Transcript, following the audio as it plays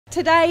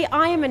Today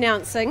I am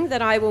announcing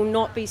that I will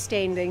not be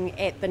standing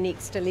at the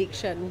next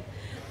election.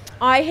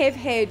 I have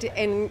had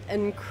an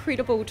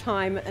incredible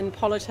time in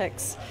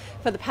politics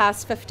for the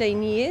past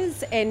 15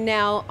 years, and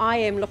now I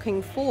am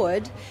looking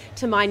forward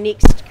to my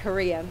next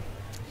career.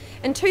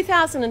 In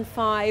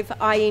 2005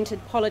 I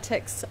entered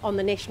politics on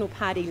the National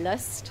Party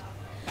list.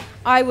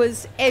 I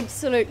was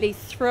absolutely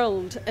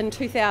thrilled in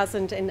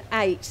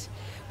 2008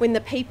 when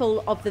the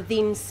people of the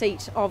then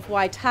seat of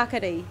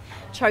Waitakere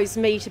chose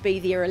me to be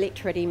their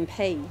electorate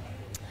MP.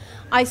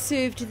 I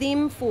served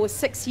them for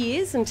 6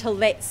 years until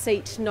that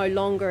seat no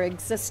longer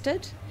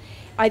existed.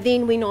 I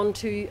then went on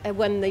to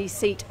win the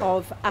seat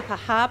of Upper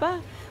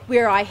Harbour,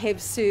 where I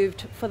have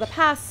served for the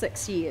past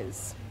 6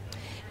 years.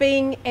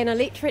 Being an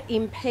electorate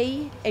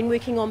MP and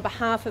working on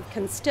behalf of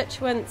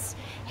constituents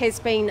has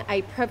been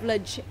a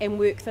privilege and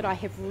work that I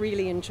have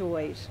really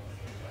enjoyed.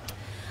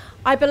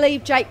 I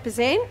believe Jake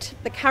Bezant,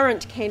 the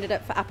current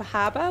candidate for Upper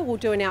Harbour, will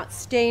do an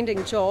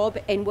outstanding job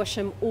and wish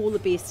him all the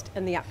best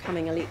in the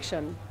upcoming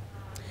election.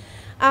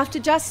 After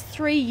just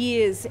 3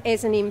 years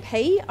as an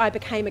MP, I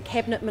became a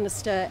Cabinet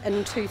Minister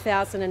in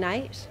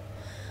 2008.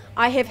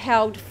 I have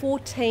held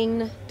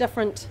 14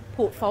 different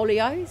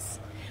portfolios,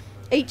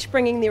 each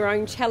bringing their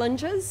own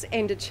challenges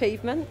and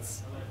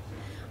achievements.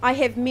 I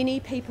have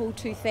many people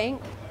to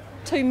thank,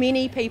 too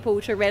many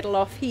people to rattle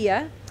off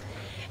here,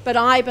 but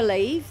I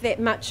believe that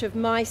much of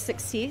my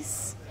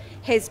success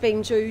has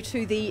been due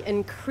to the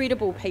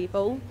incredible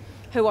people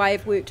who I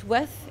have worked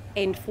with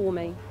and for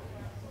me.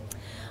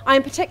 I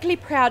am particularly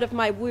proud of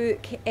my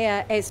work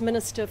as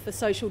Minister for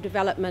Social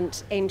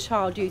Development and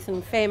Child, Youth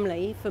and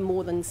Family for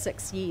more than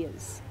 6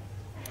 years.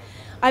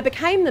 I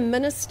became the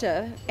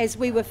Minister as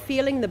we were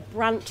feeling the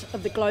brunt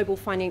of the global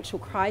financial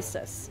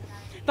crisis.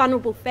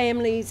 Vulnerable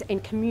families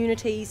and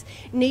communities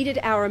needed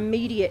our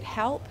immediate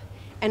help,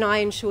 and I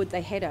ensured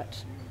they had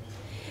it.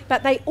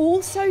 But they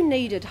also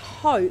needed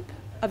hope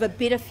of a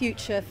better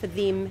future for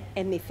them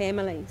and their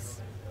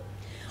families.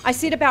 I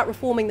set about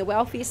reforming the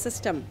welfare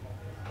system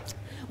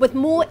with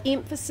more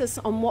emphasis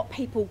on what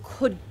people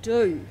could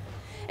do,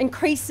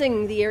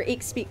 increasing our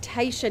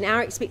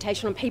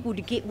expectation on people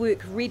to get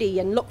work ready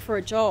and look for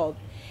a job,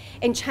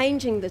 and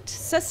changing the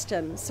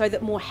system so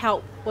that more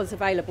help was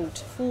available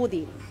for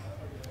them.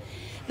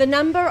 The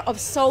number of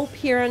sole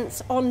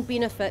parents on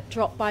benefit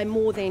dropped by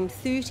more than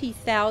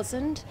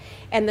 30,000,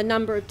 and the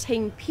number of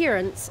teen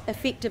parents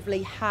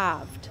effectively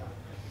halved.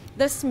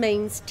 This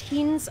means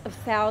tens of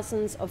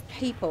thousands of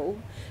people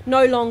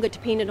no longer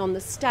dependent on the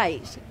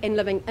state and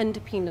living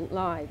independent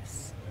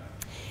lives.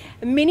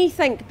 Many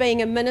think being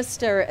a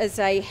minister is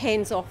a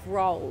hands-off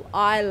role.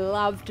 I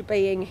loved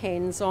being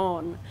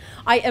hands-on.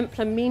 I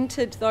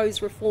implemented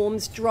those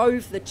reforms,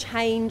 drove the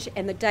change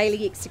and the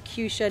daily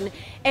execution,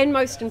 and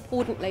most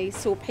importantly,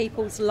 saw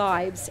people's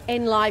lives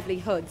and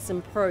livelihoods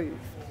improve.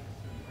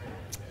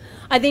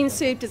 I then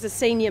served as a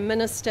senior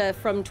minister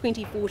from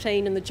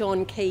 2014 in the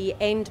John Key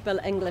and Bill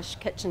English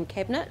Kitchen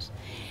Cabinet,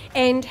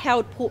 and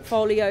held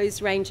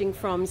portfolios ranging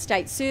from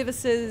state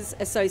services,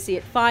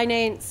 associate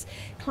finance,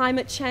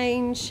 climate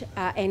change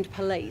and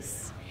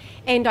police.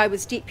 And I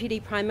was Deputy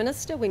Prime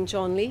Minister when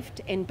John left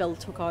and Bill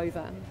took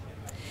over.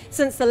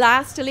 Since the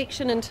last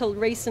election until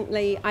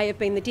recently, I have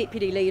been the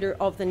Deputy Leader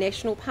of the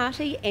National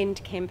Party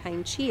and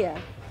Campaign Chair.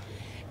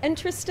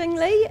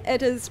 Interestingly,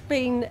 it has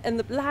been in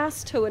the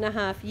last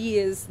 2.5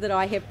 years that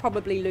I have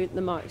probably learnt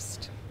the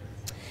most.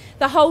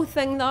 The whole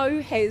thing,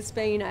 though, has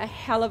been a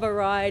hell of a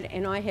ride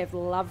and I have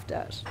loved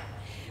it.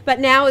 But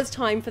now is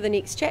time for the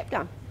next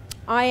chapter.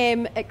 I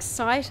am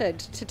excited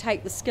to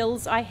take the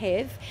skills I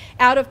have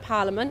out of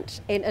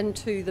Parliament and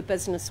into the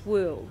business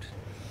world.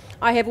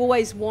 I have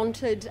always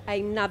wanted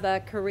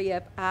another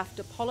career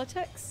after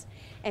politics,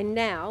 and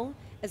now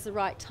is the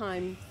right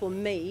time for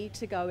me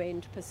to go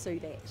and pursue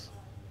that.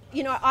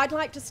 You know, I'd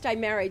like to stay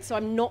married, so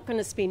I'm not going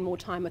to spend more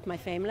time with my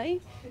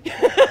family.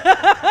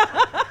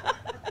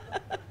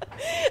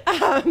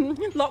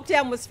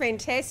 Lockdown was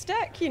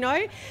fantastic, you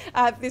know.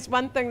 There's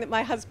one thing that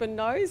my husband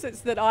knows,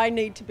 it's that I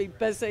need to be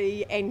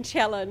busy and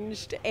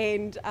challenged,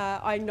 and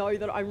I know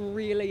that I'm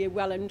really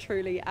well and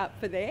truly up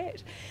for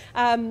that.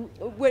 I'm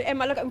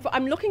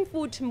looking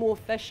forward to more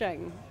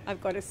fishing,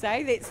 I've got to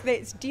say.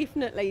 That's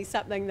definitely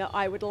something that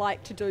I would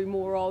like to do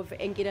more of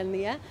and get in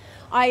there.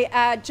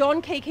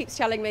 John Key keeps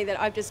telling me that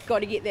I've just got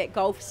to get that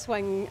golf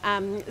swing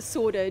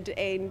sorted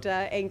and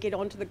get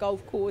onto the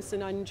golf course,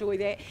 and I enjoy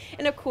that.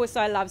 And of course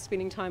I love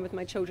spending time with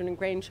my children and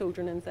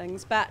grandchildren and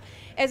things. But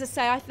as I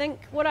say, I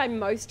think what I'm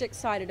most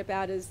excited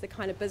about is the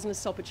kind of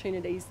business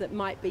opportunities that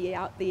might be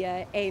out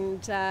there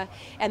and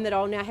that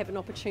I'll now have an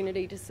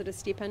opportunity to sort of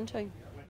step into.